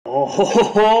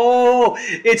Oh,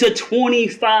 it's a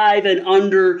 25 and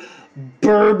under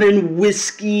bourbon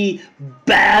whiskey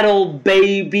battle,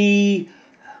 baby.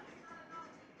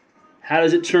 How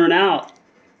does it turn out?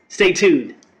 Stay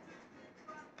tuned.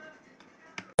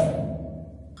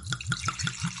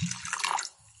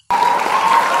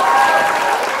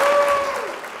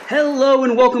 Hello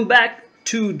and welcome back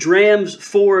to Drams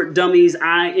for Dummies.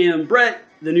 I am Brett,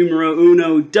 the numero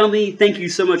uno dummy. Thank you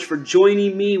so much for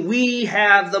joining me. We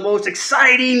have the most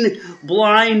exciting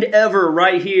blind ever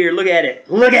right here. Look at it.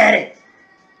 Look at it.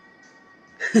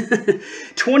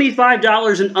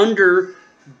 $25 and under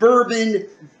Bourbon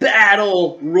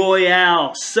Battle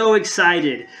Royale. So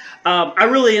excited. I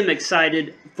really am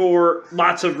excited for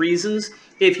lots of reasons.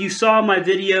 If you saw my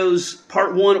videos,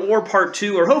 part 1 or part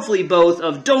 2, or hopefully both,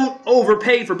 of Don't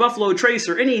Overpay for Buffalo Trace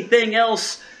or anything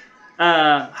else,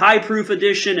 high proof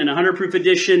edition and 100 proof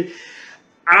edition,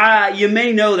 you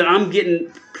may know that I'm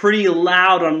getting pretty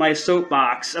loud on my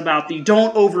soapbox about the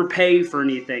don't overpay for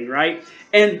anything, right?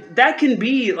 And that can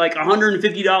be like a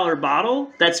 $150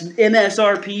 bottle. That's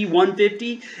MSRP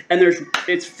 $150, and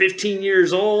it's 15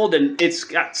 years old, and it's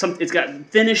got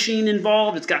finishing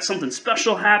involved. It's got something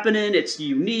special happening. It's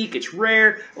unique. It's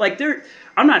rare. Like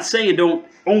I'm not saying don't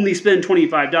only spend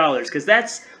 $25, because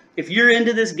that's, if you're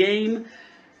into this game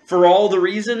for all the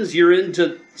reasons, you're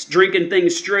into drinking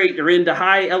things straight, you're into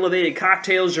high elevated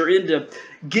cocktails, you're into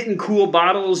getting cool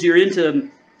bottles, you're into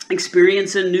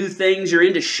experiencing new things, you're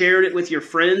into sharing it with your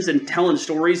friends and telling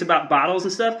stories about bottles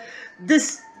and stuff,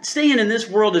 staying in this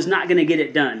world is not going to get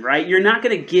it done, right? You're not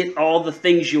going to get all the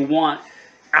things you want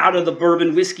out of the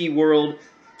bourbon whiskey world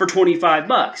for 25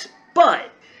 bucks. But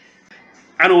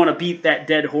I don't want to beat that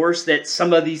dead horse that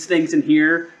some of these things in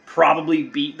here probably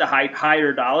beat the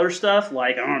higher dollar stuff,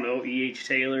 like, I don't know, E.H.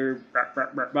 Taylor,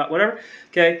 whatever,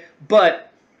 okay?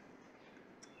 But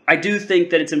I do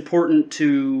think that it's important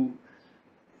to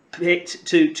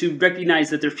recognize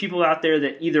that there's people out there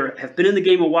that either have been in the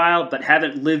game a while but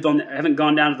haven't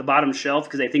gone down to the bottom shelf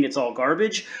because they think it's all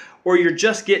garbage, or you're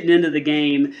just getting into the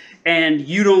game and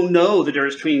you don't know the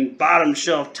difference between bottom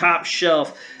shelf, top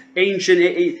shelf, ancient.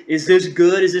 Is this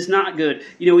good? Is this not good?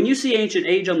 You know, when you see ancient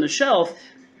age on the shelf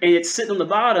and it's sitting on the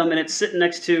bottom and it's sitting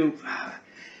next to,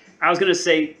 I was going to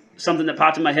say something that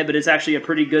popped in my head, but it's actually a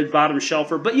pretty good bottom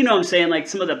shelfer. But you know what I'm saying, like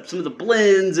some of the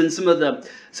blends and some of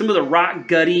the rock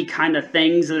gutty kind of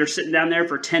things that are sitting down there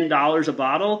for $10 a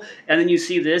bottle, and then you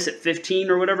see this at $15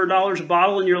 or whatever dollars a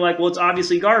bottle, and you're like, well, it's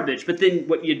obviously garbage. But then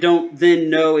what you don't then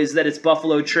know is that it's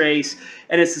Buffalo Trace,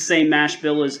 and it's the same mash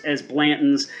bill as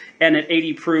Blanton's, and at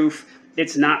 80 proof,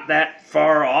 it's not that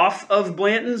far off of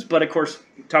Blanton's. But of course,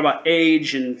 talk about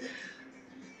age and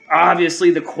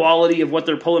obviously the quality of what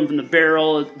they're pulling from the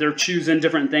barrel. They're choosing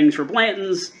different things for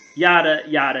Blanton's, yada,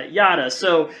 yada, yada.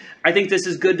 So I think this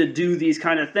is good to do these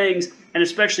kind of things, and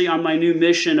especially on my new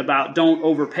mission about don't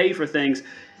overpay for things,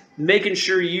 making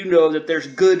sure you know that there's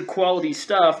good quality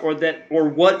stuff, or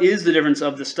what is the difference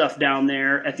of the stuff down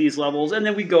there at these levels, and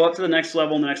then we go up to the next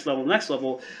level, and the next level, and the next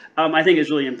level, I think is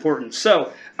really important.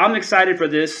 So I'm excited for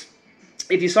this.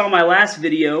 If you saw my last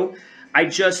video, I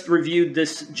just reviewed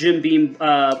this Jim Beam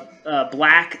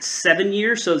Black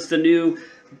 7-year. So it's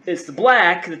the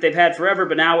black that they've had forever,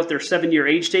 but now with their 7-year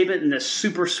age statement and this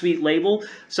super sweet label.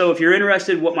 So if you're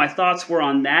interested what my thoughts were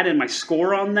on that and my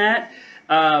score on that,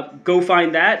 go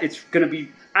find that. It's going to be,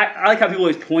 I like how people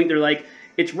always point, they're like,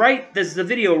 it's right, there's the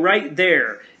video right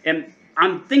there. And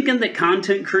I'm thinking that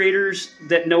content creators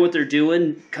that know what they're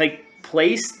doing, like,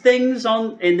 place things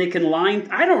on, and they can line,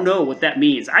 I don't know what that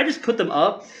means. I just put them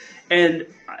up, and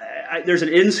there's an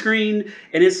end screen,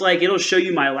 and it's like, it'll show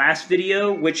you my last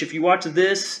video, which if you watch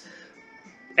this,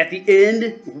 at the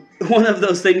end, one of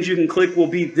those things you can click will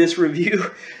be this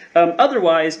review.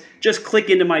 Otherwise, just click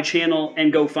into my channel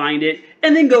and go find it,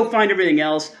 and then go find everything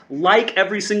else, like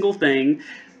every single thing.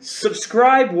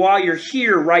 Subscribe while you're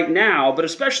here right now, but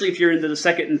especially if you're into the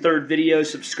second and third video,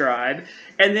 subscribe.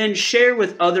 And then share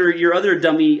with your other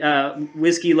dummy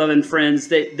whiskey-loving friends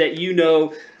that you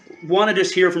know want to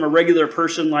just hear from a regular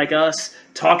person like us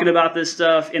talking about this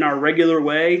stuff in our regular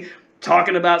way,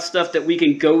 talking about stuff that we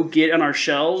can go get on our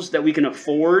shelves, that we can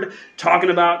afford,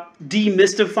 talking about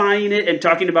demystifying it, and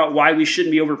talking about why we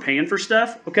shouldn't be overpaying for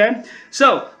stuff, okay?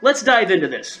 So let's dive into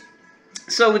this.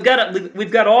 So we've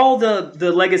got all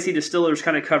the legacy distillers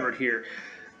kind of covered here.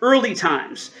 Early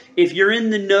times. If you're in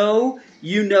the know,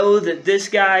 you know that this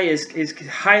guy is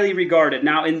highly regarded.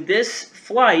 Now, in this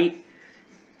flight,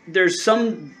 there's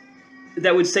some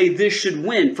that would say this should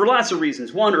win for lots of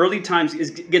reasons. One, early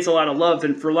times gets a lot of love,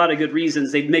 and for a lot of good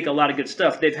reasons. They make a lot of good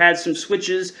stuff. They've had some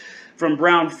switches from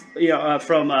Brown,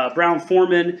 Brown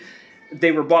Foreman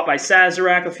They were bought by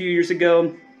Sazerac a few years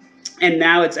ago, and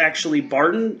now it's actually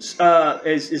Blanton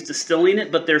is distilling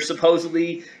it, but they're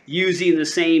supposedly using the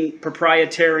same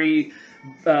proprietary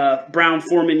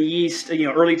Brown-Forman yeast,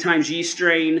 early times yeast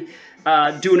strain,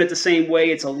 doing it the same way.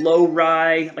 It's a low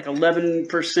rye, like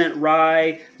 11%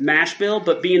 rye mash bill,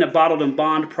 but being a bottled and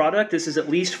bond product, this is at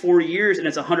least 4 years, and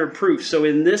it's 100 proof. So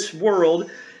in this world,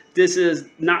 this is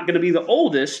not going to be the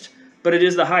oldest, but it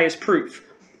is the highest proof.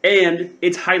 And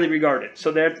it's highly regarded.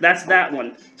 So that's that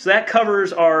one. So that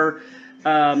covers our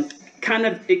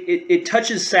it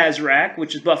touches Sazerac,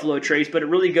 which is Buffalo Trace, but it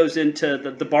really goes into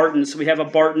the Bartons. So we have a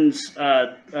Barton's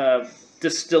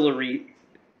distillery,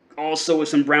 also with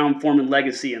some Brown-Forman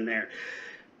legacy in there.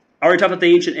 I already talked about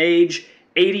the ancient age,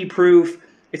 80 proof.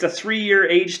 It's a 3-year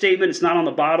age statement. It's not on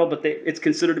the bottle, but it's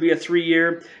considered to be a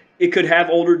 3-year. It could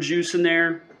have older juice in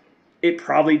there. It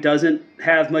probably doesn't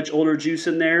have much older juice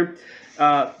in there.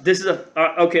 This is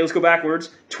okay, let's go backwards.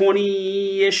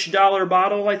 $20-ish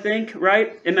bottle, I think,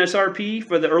 right? MSRP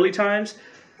for the early times.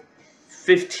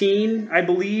 15, I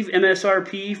believe,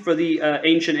 MSRP for the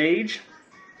ancient age.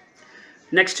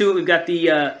 Next to it, we've got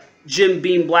the Jim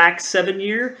Beam Black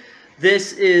 7-year.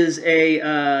 This is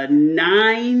a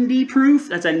 90 proof.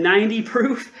 That's a 90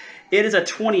 proof. It is a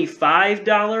 $25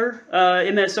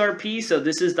 MSRP, so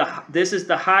this is the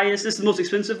highest. This is the most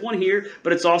expensive one here,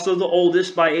 but it's also the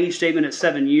oldest by age statement at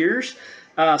 7 years.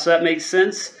 So that makes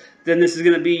sense. Then this is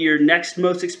going to be your next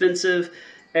most expensive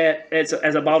as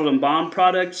a bottled and bond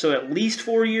product. So at least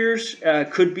 4 years.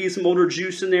 Could be some older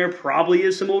juice in there. Probably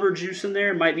is some older juice in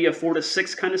there. Might be a 4 to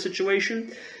 6 kind of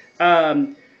situation.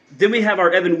 Then we have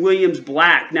our Evan Williams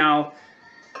Black. Now,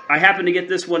 I happen to get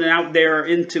this one out there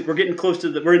we're getting close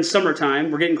to we're in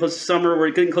summertime. We're getting close to summer.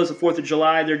 We're getting close to 4th of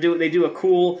July. They do a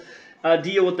cool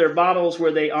deal with their bottles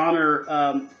where they honor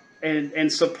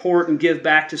and support and give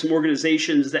back to some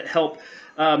organizations that help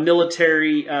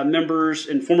military members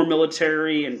and former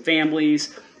military and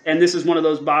families. And this is one of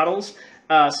those bottles.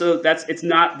 So it's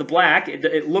not the black.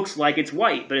 It looks like it's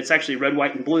white, but it's actually red,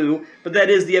 white, and blue. But that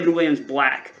is the Evan Williams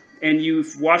Black. And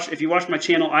if you watch my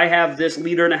channel, I have this 1.5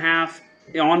 liters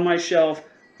on my shelf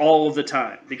all of the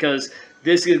time, because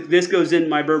this goes in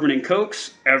my bourbon and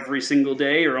cokes every single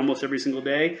day, or almost every single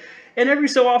day, and every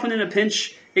so often in a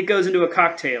pinch it goes into a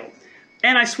cocktail,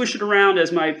 and I swish it around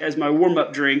as my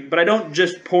warm-up drink. But I don't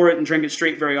just pour it and drink it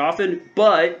straight very often.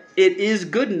 But it is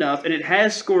good enough, and it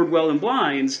has scored well in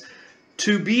blinds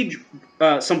to be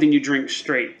something you drink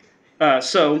straight.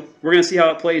 So we're gonna see how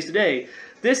it plays today.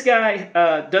 This guy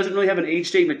doesn't really have an age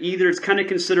statement either. It's kind of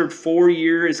considered 4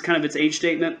 years, kind of its age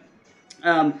statement.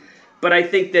 But I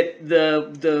think that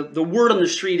the word on the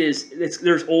street is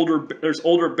there's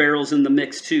older barrels in the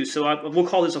mix too. So we'll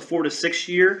call this a 4 to 6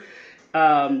 year.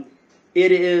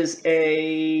 It is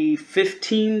a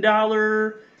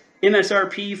 $15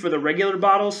 MSRP for the regular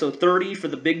bottle, so $30 for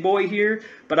the big boy here.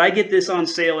 But I get this on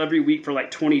sale every week for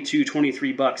like $22,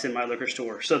 $23 in my liquor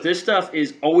store. So this stuff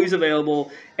is always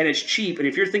available, and it's cheap. And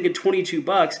if you're thinking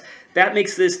 $22, that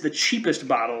makes this the cheapest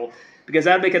bottle, because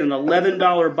that'd make it an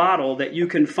 $11 bottle that you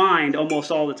can find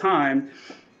almost all the time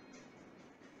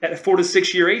at a 4 to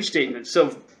 6 year age statement.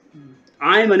 So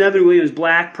I'm an Evan Williams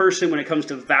Black person when it comes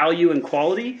to value and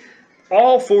quality.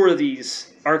 All 4 of these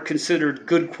are considered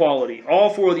good quality. All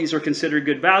 4 of these are considered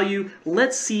good value.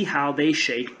 Let's see how they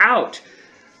shake out.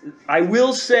 I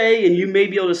will say, and you may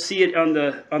be able to see it on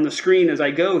the screen as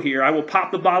I go here, I will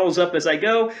pop the bottles up as I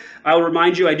go. I'll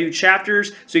remind you I do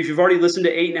chapters, so if you've already listened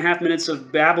to 8.5 minutes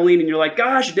of babbling and you're like,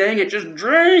 gosh dang it, just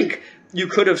drink, you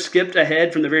could have skipped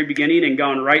ahead from the very beginning and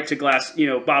gone right to glass,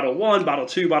 bottle 1, bottle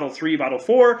 2, bottle 3, bottle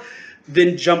 4,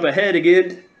 then jump ahead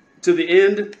again to the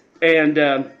end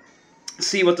and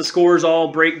see what the scores all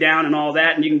break down and all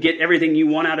that, and you can get everything you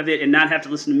want out of it and not have to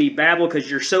listen to me babble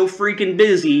because you're so freaking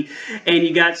busy and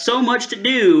you got so much to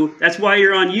do. That's why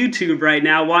you're on YouTube right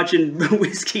now watching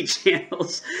whiskey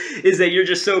channels, is that you're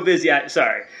just so busy.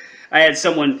 Sorry. I had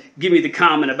someone give me the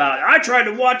comment about, I tried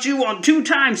to watch you on 2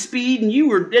 times speed and you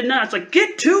were not. It's like,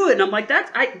 get to it. And I'm like,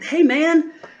 hey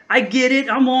man, I get it,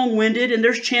 I'm long-winded, and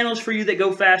there's channels for you that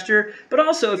go faster. But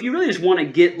also, if you really just want to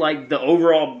get like the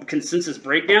overall consensus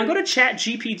breakdown, go to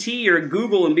ChatGPT or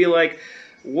Google and be like,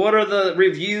 what are the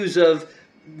reviews of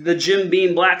the Jim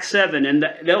Beam Black 7? And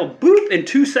they'll boop, in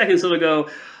 2 seconds it'll go,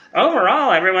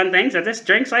 overall, everyone thinks that this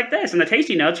drink's like this, and the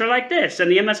tasty notes are like this,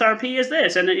 and the MSRP is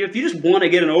this. And if you just want to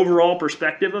get an overall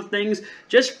perspective of things,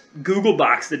 just Google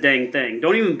box the dang thing.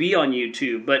 Don't even be on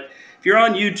YouTube. But if you're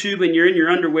on YouTube and you're in your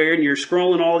underwear and you're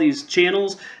scrolling all these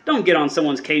channels, don't get on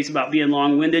someone's case about being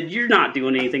long-winded. You're not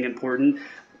doing anything important.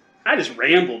 I just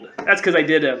rambled. That's because I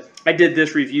did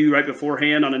this review right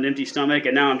beforehand on an empty stomach,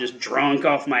 and now I'm just drunk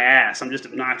off my ass. I'm just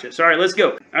obnoxious. All right, let's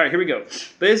go. All right, here we go.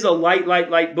 But this is a light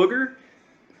booger.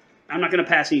 I'm not going to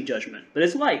pass any judgment, but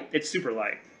it's light. It's super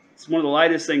light. It's one of the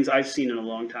lightest things I've seen in a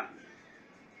long time.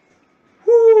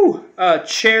 Woo!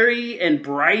 Cherry and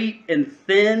bright and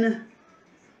thin.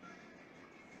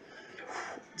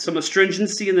 Some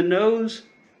astringency in the nose.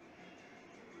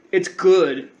 It's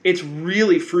good. It's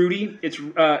really fruity. It's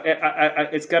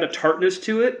got a tartness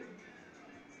to it.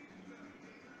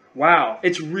 Wow.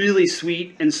 It's really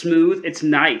sweet and smooth. It's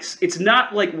nice. It's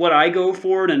not like what I go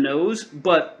for in a nose,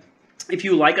 but if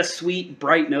you like a sweet,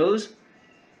 bright nose,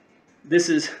 this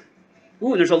is...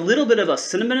 Ooh, and there's a little bit of a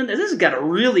cinnamon in there. This has got a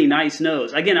really nice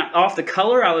nose. Again, off the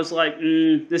color, I was like,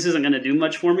 this isn't going to do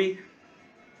much for me.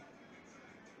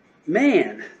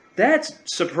 Man, that's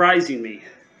surprising me.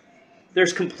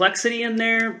 There's complexity in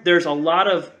there. There's a lot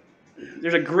of...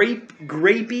 There's a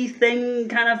grapey thing,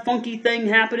 kind of funky thing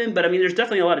happening. But, I mean, there's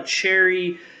definitely a lot of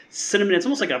cherry, cinnamon. It's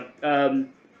almost like a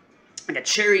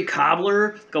cherry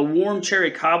cobbler. Like a warm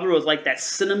cherry cobbler with, like, that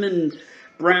cinnamon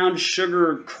brown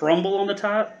sugar crumble on the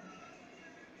top.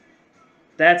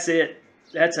 That's it.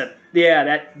 That's a,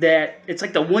 yeah, that, it's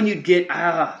like the one you'd get,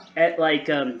 at like,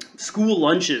 school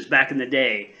lunches back in the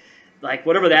day. Like,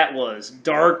 whatever that was.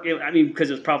 Dark, I mean,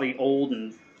 because it was probably old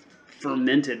and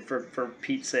fermented for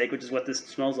Pete's sake, which is what this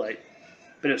smells like.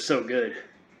 But it was so good.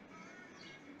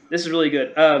 This is really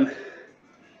good.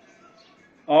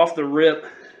 Off the rip.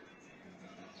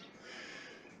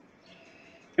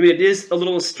 I mean, it is a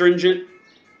little astringent.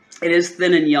 It is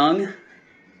thin and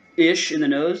young-ish in the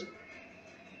nose.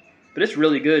 But it's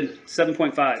really good.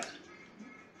 7.5.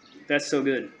 That's so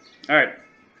good. All right.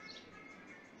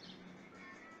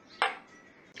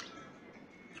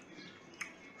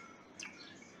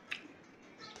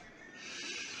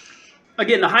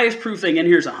 Again, the highest proof thing in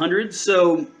here is 100.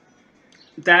 So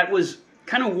that was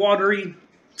kind of watery.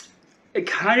 It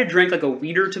kind of drank like a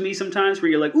weeder to me sometimes, where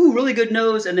you're like, ooh, really good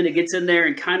nose. And then it gets in there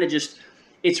and kind of just,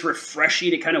 it's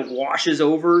refreshing. It kind of washes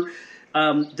over.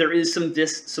 There is some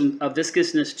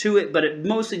viscousness to it, but it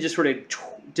mostly just sort of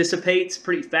dissipates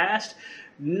pretty fast.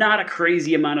 Not a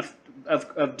crazy amount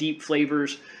of deep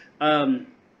flavors, but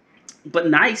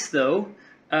nice though.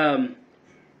 On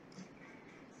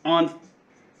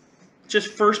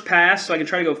just first pass, so I can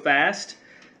try to go fast.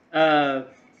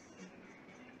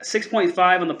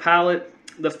 6.5 on the palate.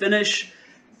 The finish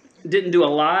didn't do a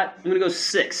lot. I'm gonna go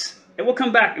 6, and we'll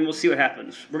come back and we'll see what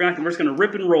happens. We're just gonna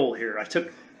rip and roll here. I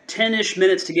took 10-ish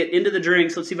minutes to get into the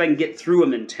drinks. Let's see if I can get through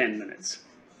them in 10 minutes.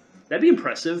 That'd be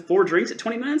impressive. 4 drinks at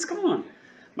 20 minutes? Come on.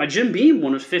 My Jim Beam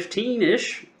one was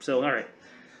 15-ish. So, all right.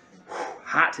 Whew,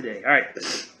 hot today. All right.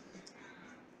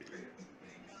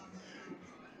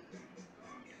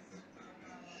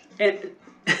 And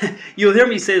you'll hear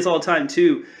me say this all the time,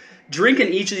 too.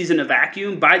 Drinking each of these in a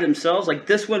vacuum by themselves, like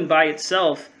this one by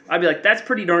itself, I'd be like, that's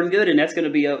pretty darn good, and that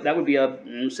would be a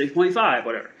 6.5,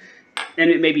 whatever.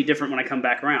 And it may be different when I come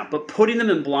back around. But putting them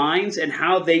in blinds and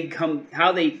how they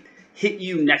hit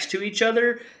you next to each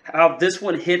other, how this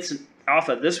one hits off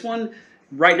of this one,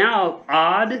 right now,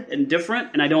 odd and different,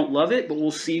 and I don't love it, but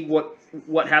we'll see what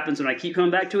happens when I keep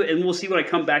coming back to it, and we'll see when I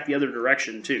come back the other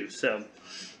direction, too. So,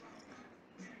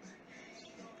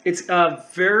 it's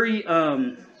very,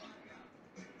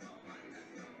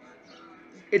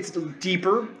 it's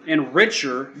deeper and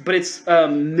richer, but it's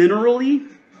minerally,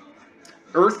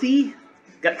 earthy,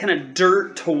 got kind of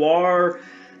dirt, terroir,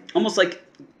 almost like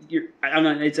I don't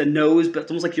know, it's a nose, but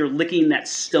it's almost like you're licking that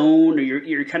stone, or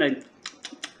you're kind of,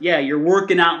 yeah, you're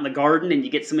working out in the garden and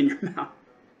you get some in your mouth.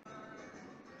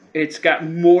 It's got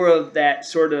more of that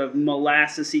sort of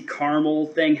molassesy caramel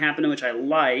thing happening, which I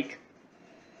like.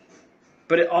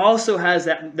 But it also has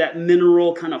that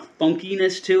mineral kind of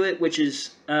funkiness to it, which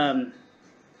is, I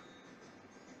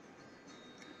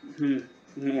don't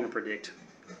want to predict.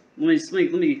 Let me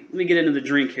get into the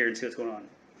drink here and see what's going on.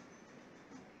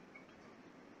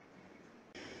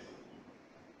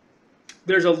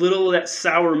 There's a little of that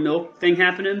sour milk thing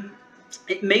happening.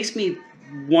 It makes me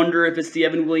wonder if it's the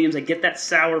Evan Williams. I get that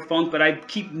sour funk, but I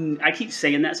keep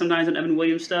saying that sometimes on Evan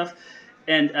Williams stuff,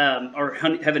 and or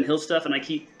Heaven Hill stuff, and I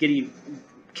keep getting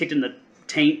kicked in the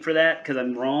taint for that because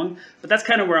I'm wrong. But that's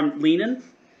kind of where I'm leaning.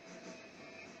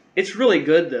 It's really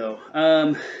good though.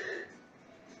 I'm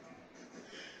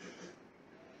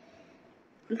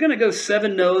gonna go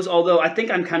 7 nose, although I think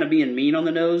I'm kind of being mean on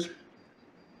the nose.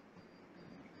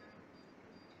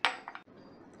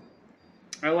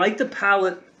 I like the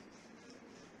palate.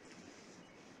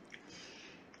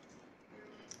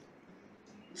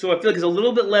 So I feel like it's a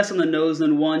little bit less on the nose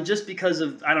than 1, just because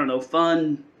of, I don't know,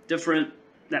 fun, different,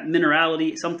 that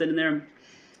minerality, something in there.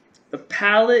 The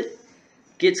palate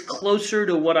gets closer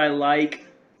to what I like,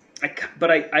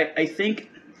 but I think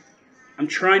I'm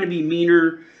trying to be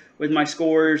meaner with my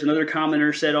scores. Another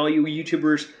commenter said, all you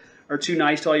YouTubers are too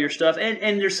nice to all your stuff.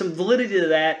 And there's some validity to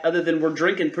that, other than we're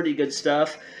drinking pretty good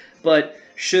stuff. But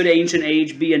should Ancient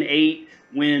Age be an 8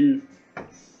 when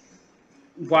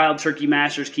Wild Turkey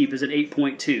Master's Keep is at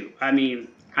 8.2? I mean,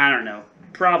 I don't know.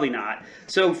 Probably not.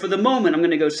 So for the moment, I'm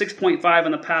going to go 6.5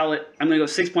 on the palate. I'm going to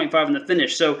go 6.5 on the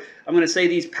finish. So I'm going to say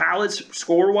these palates,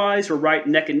 score-wise, are right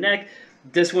neck and neck.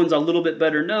 This one's a little bit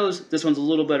better nose. This one's a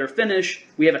little better finish.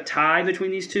 We have a tie between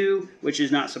these two, which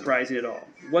is not surprising at all.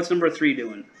 What's number 3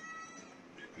 doing?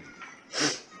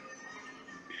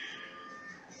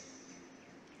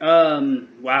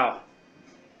 Wow.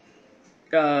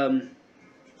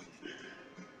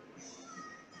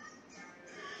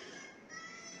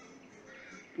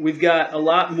 We've got a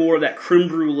lot more of that creme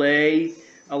brulee,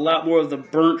 a lot more of the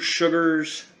burnt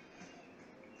sugars.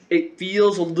 It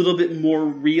feels a little bit more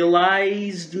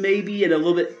realized, maybe, and a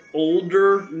little bit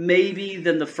older, maybe,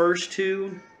 than the first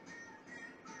two.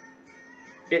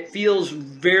 It feels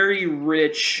very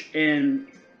rich and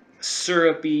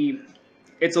syrupy.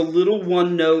 It's a little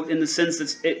one note in the sense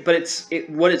that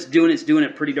what it's doing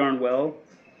it pretty darn well.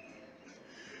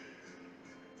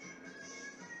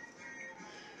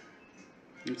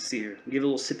 Let's see here. Give it a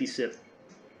little sippy sip.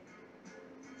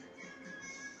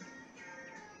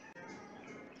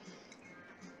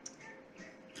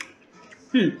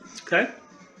 Okay.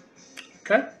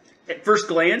 Okay. At first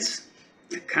glance,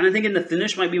 kind of thinking the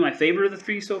finish might be my favorite of the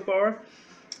 3 so far.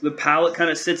 The palate kind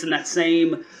of sits in that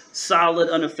same solid,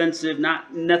 unoffensive,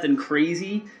 nothing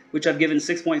crazy, which I've given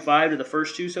 6.5 to the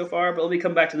first 2 so far. But let me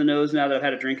come back to the nose now that I've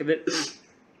had a drink of it.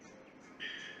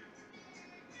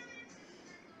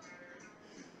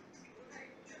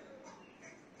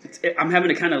 I'm having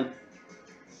to kind of,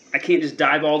 I can't just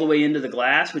dive all the way into the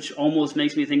glass, which almost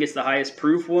makes me think it's the highest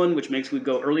proof one, which makes me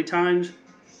go early times.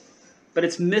 But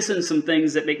it's missing some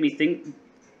things that make me think,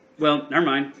 well, never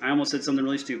mind. I almost said something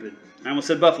really stupid. I almost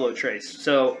said Buffalo Trace.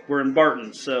 So we're in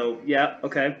Barton. So yeah,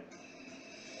 okay.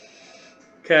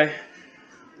 Okay.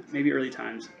 Maybe early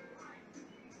times.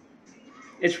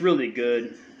 It's really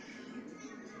good.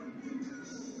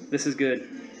 This is good.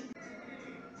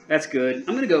 That's good.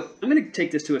 I'm gonna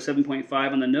take this to a 7.5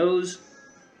 on the nose.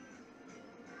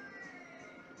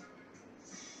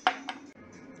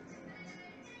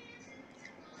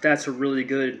 That's a really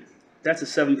good. That's a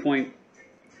 7.5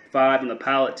 on the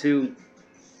palate too.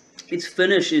 Its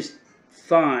finish is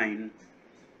fine.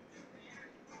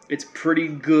 It's pretty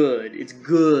good. It's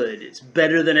good. It's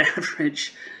better than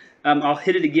average. I'll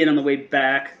hit it again on the way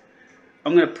back.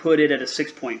 I'm gonna put it at a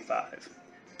 6.5.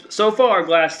 So far,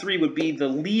 Glass 3 would be the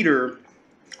leader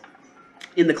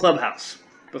in the clubhouse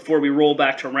before we roll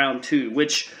back to round 2,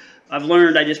 which I've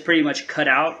learned I just pretty much cut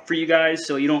out for you guys,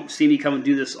 so you don't see me come and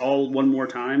do this all one more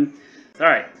time. All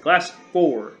right, Glass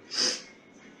 4.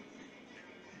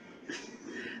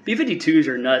 B-52s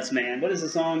are nuts, man. What is the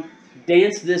song?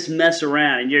 Dance This Mess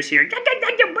Around, and you're just here.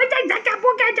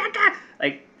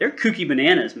 Like, they're kooky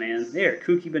bananas, man. They're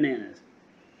kooky bananas.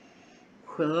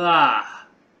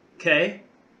 Okay.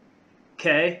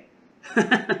 Okay.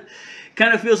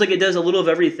 Kind of feels like it does a little of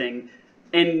everything,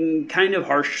 and kind of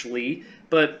harshly,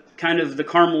 but kind of the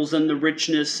caramels and the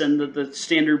richness and the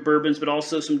standard bourbons, but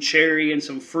also some cherry and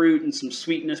some fruit and some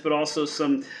sweetness, but also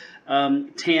some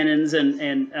tannins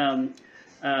and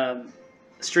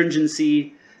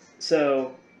stringency.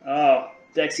 So,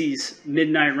 Dexy's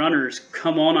Midnight Runners.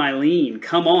 Come on, Eileen.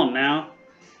 Come on now.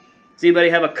 Does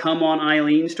anybody have a come on,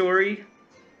 Eileen story?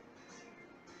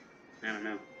 I don't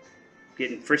know.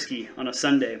 Getting frisky on a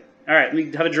Sunday. All right, let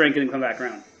me have a drink and then come back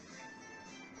around.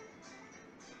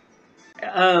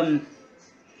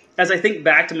 As I think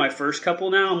back to my first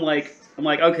couple now, I'm like,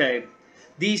 okay,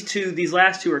 these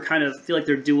last two are kind of feel like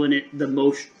they're doing it the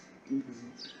most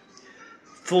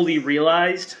fully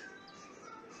realized.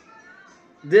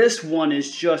 This one is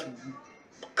just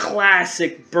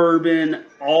classic bourbon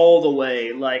all the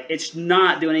way. Like, it's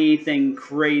not doing anything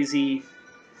crazy.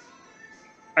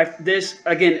 This,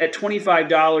 again, at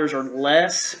 $25 or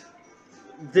less,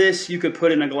 this you could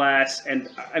put in a glass. And,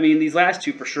 I mean, these last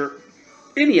two for sure,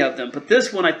 any of them. But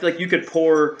this one, I feel like you could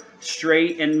pour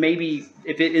straight. And maybe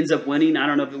if it ends up winning, I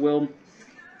don't know if it will,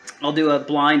 I'll do a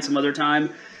blind some other time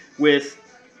with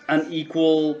an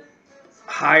equal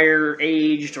higher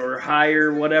aged or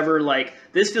higher whatever. Like,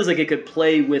 this feels like it could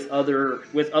play with other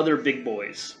big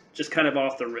boys, just kind of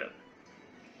off the rip.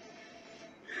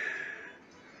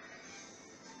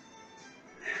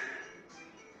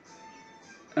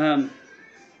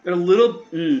 A little,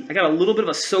 I got a little bit of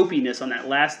a soapiness on that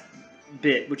last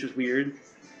bit, which was weird.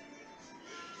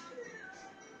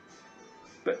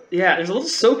 But yeah, there's a little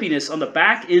soapiness on the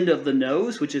back end of the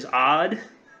nose, which is odd.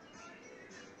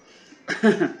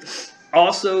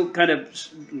 Also, kind of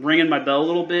ringing my bell a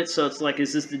little bit. So it's like,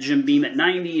 is this the Jim Beam at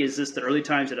 90? Is this the early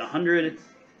times at 100?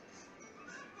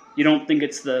 You don't think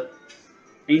it's the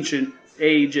ancient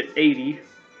age at 80.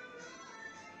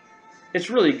 It's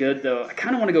really good, though. I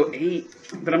kind of want to go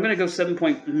 8, but I'm going to go 7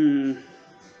 point...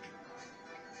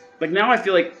 Like, now I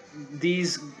feel like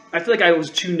these... I feel like I was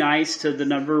too nice to the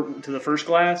number, to the first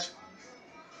glass.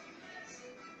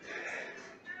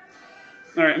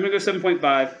 All right, I'm going to go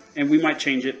 7.5, and we might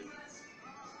change it.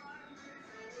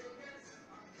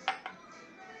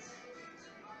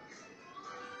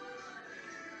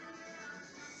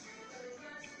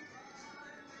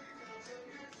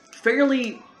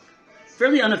 Fairly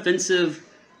unoffensive,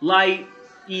 light,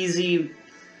 easy.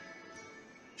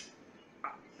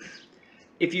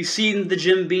 If you've seen the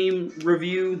Jim Beam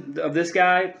review of this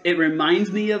guy, it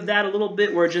reminds me of that a little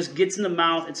bit, where it just gets in the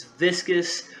mouth. It's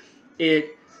viscous.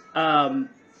 It doesn't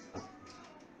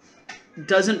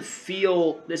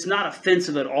feel, it's not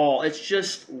offensive at all. It's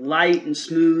just light and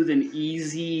smooth and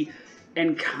easy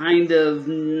and kind of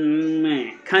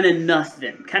nothing. Kind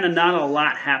of not a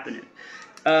lot happening.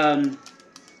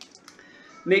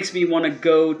 Makes me want to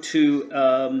go to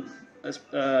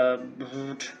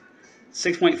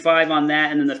 6.5 on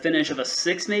that, and then the finish of a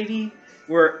 6 maybe.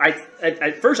 Where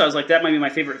at first I was like, that might be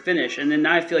my favorite finish, and then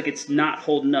now I feel like it's not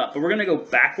holding up. But we're gonna go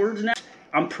backwards now.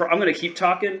 I'm gonna keep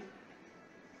talking.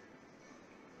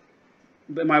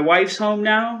 But my wife's home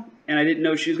now, and I didn't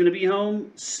know she was gonna be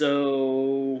home,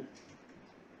 so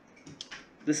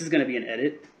this is gonna be an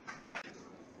edit.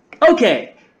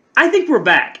 Okay. I think we're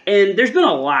back, and there's been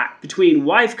a lot between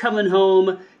wife coming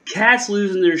home, cats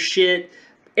losing their shit,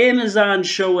 Amazon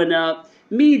showing up,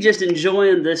 me just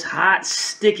enjoying this hot,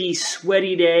 sticky,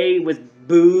 sweaty day with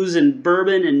booze and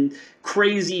bourbon and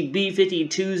crazy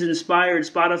B-52s inspired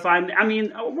Spotify. I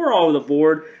mean, we're all over the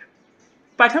board.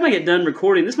 By the time I get done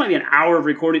recording, this might be an hour of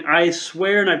recording. I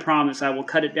swear and I promise I will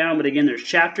cut it down, but again, there's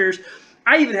chapters.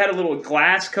 I even had a little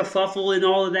glass kerfuffle in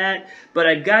all of that, but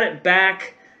I got it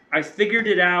back. I figured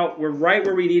it out. We're right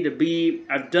where we need to be.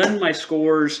 I've done my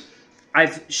scores.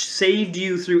 I've saved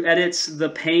you through edits the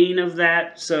pain of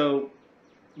that, so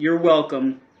you're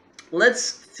welcome. Let's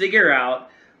figure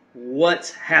out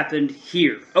what's happened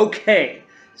here. Okay,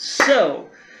 so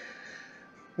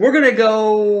we're going to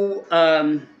go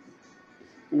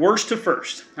worst to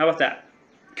first. How about that?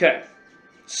 Okay,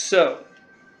 so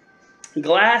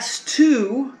glass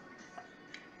 2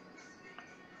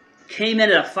 came in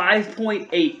at a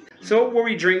 5.8. So what were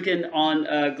we drinking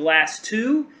on glass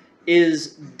 2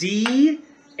 is D,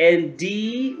 and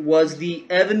D was the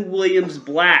Evan Williams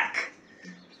Black.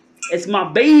 It's my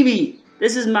baby.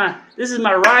 This is my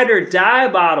ride or die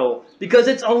bottle because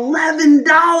it's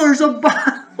 $11 a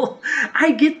bottle.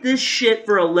 I get this shit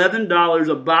for $11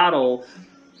 a bottle.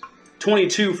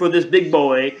 22 for this big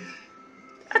boy.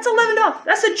 That's $11.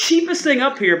 That's the cheapest thing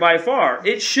up here by far.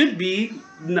 It should be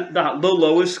the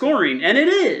lowest scoring, and it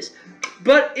is.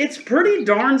 But it's pretty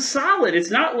darn solid. It's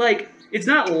not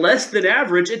less than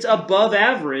average. It's above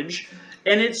average,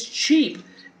 and it's cheap.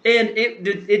 And it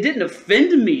didn't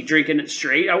offend me drinking it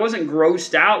straight. I wasn't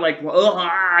grossed out like, well,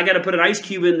 I got to put an ice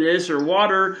cube in this or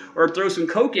water or throw some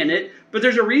Coke in it. But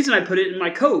there's a reason I put it in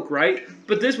my Coke, right?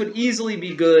 But this would easily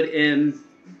be good in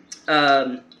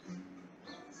a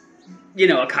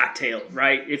cocktail,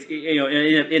 right? If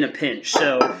in a pinch.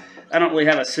 So I don't really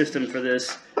have a system for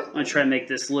this. I'm gonna try and make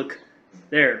this look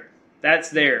there. That's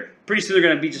there. Pretty soon they're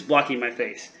gonna be just blocking my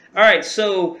face. All right,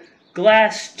 so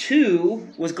glass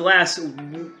 2 was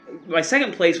my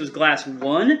second place was glass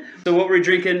 1. So what we're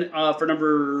drinking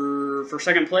for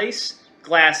second place,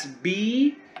 glass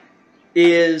B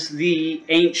is the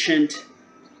Ancient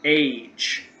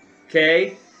Age.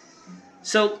 Okay,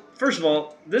 so first of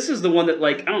all, this is the one that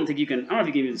I don't know if you can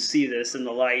even see this in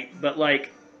the light, but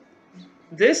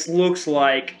this looks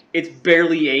like it's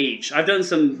barely aged. I've done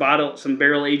some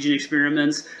barrel aging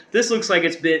experiments. This looks like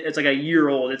it's like a year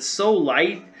old. It's so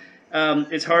light.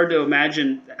 It's hard to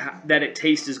imagine that it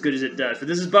tastes as good as it does. But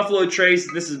this is Buffalo Trace.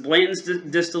 This is Blanton's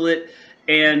distillate,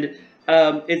 and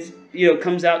it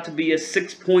comes out to be a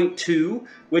 6.2,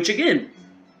 which again,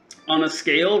 on a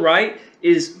scale, right,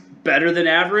 is better than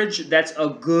average. That's a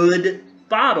good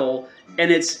bottle,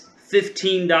 and it's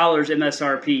 $15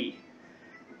 MSRP.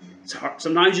 It's hard.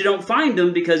 Sometimes you don't find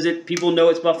them because people know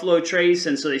it's Buffalo Trace,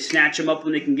 and so they snatch them up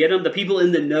when they can get them. The people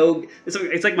in the know,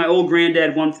 it's like my old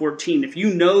granddad 114. If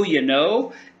you know,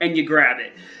 and you grab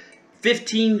it.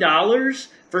 $15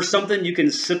 for something you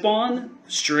can sip on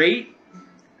straight,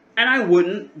 and I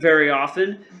wouldn't very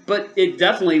often, but it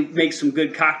definitely makes some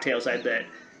good cocktails, I bet.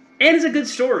 And it's a good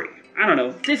story. I don't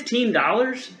know,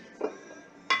 $15?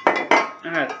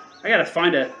 I gotta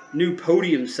find a new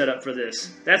podium setup for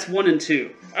this. That's 1 and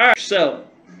 2. All right, so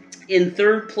in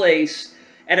third place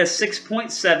at a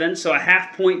 6.7, so a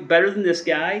half point better than this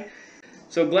guy.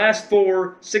 So glass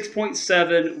 4,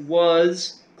 6.7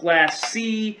 was glass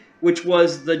C, which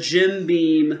was the Jim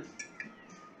Beam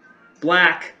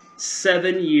Black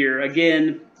 7-year.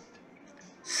 Again,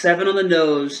 7 on the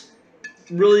nose,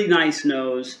 really nice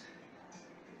nose,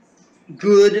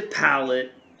 good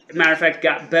palate. Matter of fact,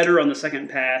 got better on the second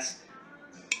pass.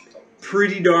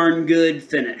 Pretty darn good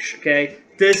finish, okay?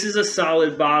 This is a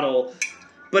solid bottle,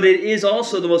 but it is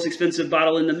also the most expensive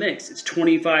bottle in the mix. It's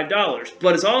 $25,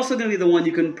 but it's also going to be the one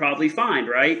you can probably find,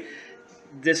 right?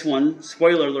 This one,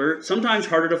 spoiler alert, sometimes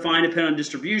harder to find depending on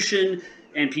distribution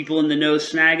and people in the know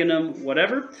snagging them,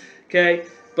 whatever, okay?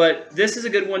 But this is a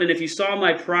good one, and if you saw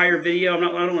my prior video, I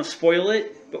don't want to spoil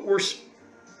it, but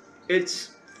it's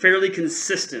fairly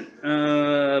consistent.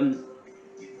 Go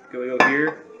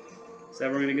here. Is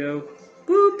that where we're going to go?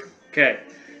 Boop. Okay.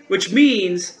 Which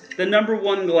means the number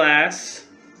 1 glass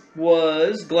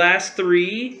was glass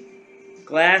 3,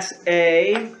 glass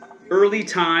A, early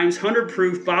times, 100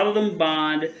 proof, bottled and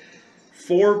bond,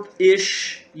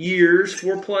 4-ish years,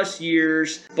 4+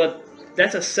 years, but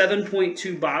that's a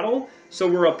 7.2 bottle. So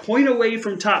we're a point away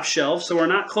from top shelf. So we're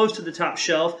not close to the top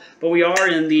shelf, but we are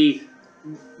in the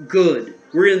good.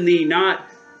 We're in the not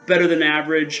better than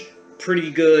average,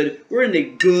 pretty good. We're in the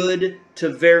good to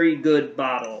very good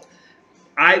bottle.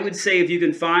 I would say if you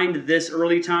can find this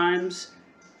early times,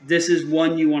 this is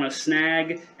one you want to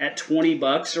snag at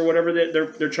 $20 or whatever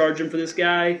they're charging for this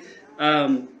guy.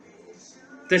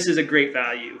 This is a great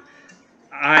value.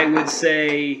 I would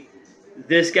say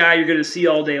this guy you're going to see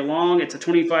all day long. It's a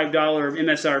 $25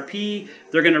 MSRP.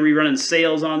 They're going to be running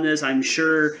sales on this. I'm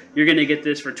sure you're going to get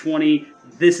this for $20.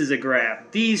 This is a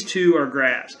grab. These two are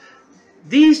grabs.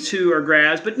 These two are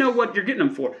grabs, but know what you're getting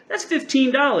them for. That's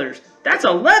 $15. That's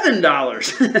 $11.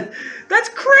 That's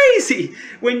crazy.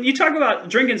 When you talk about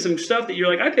drinking some stuff that you're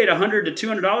like, I paid $100 to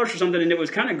 $200 for something and it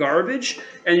was kind of garbage,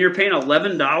 and you're paying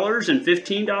 $11 and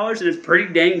 $15 and it's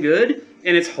pretty dang good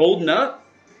and it's holding up.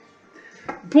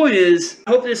 The point is,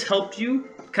 I hope this helped you.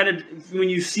 Kind of when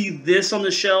you see this on the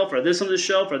shelf, or this on the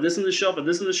shelf, or this on the shelf, or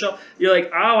this on the shelf, you're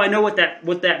like, oh, I know what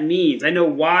that means. I know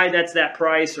why that's that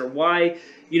price, or why,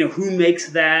 you know, who makes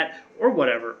that, or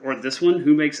whatever. Or this one,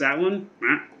 who makes that one?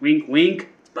 Wink, wink.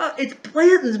 But it's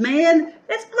Blanton's, man.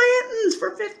 It's Blanton's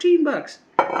for $15.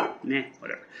 Nah,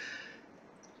 whatever.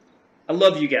 I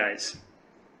love you guys.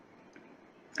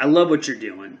 I love what you're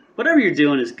doing. Whatever you're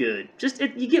doing is good.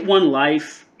 You get one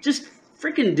life. Just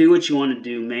freaking do what you want to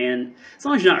do, man. As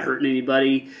long as you're not hurting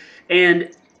anybody. And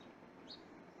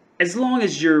as long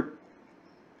as you're...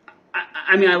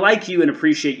 I mean, I like you and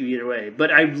appreciate you either way.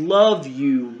 But I love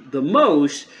you the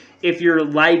most if you're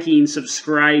liking,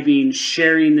 subscribing,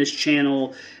 sharing this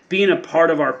channel, being a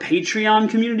part of our Patreon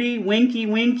community, winky,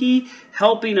 winky,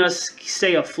 helping us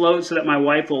stay afloat so that my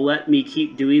wife will let me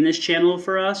keep doing this channel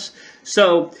for us.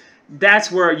 So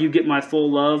that's where you get my full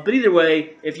love. But either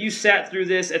way, if you sat through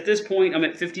this, at this point, I'm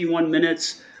at 51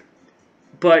 minutes.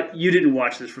 But you didn't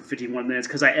watch this for 51 minutes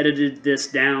because I edited this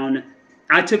down.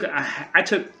 I took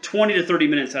 20 to 30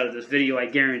 minutes out of this video, I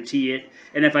guarantee it.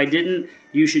 And if I didn't,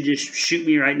 you should just shoot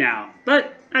me right now.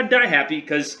 But I'd die happy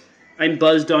because I'm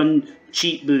buzzed on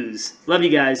cheap booze. Love you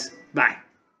guys. Bye.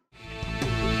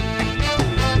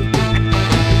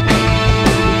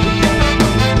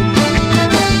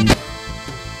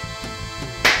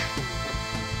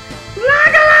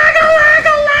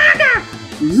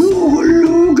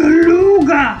 Luga,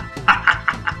 luga.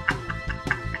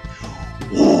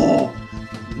 Oh,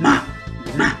 ma.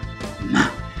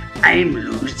 I'm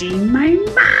losing my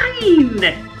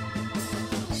mind.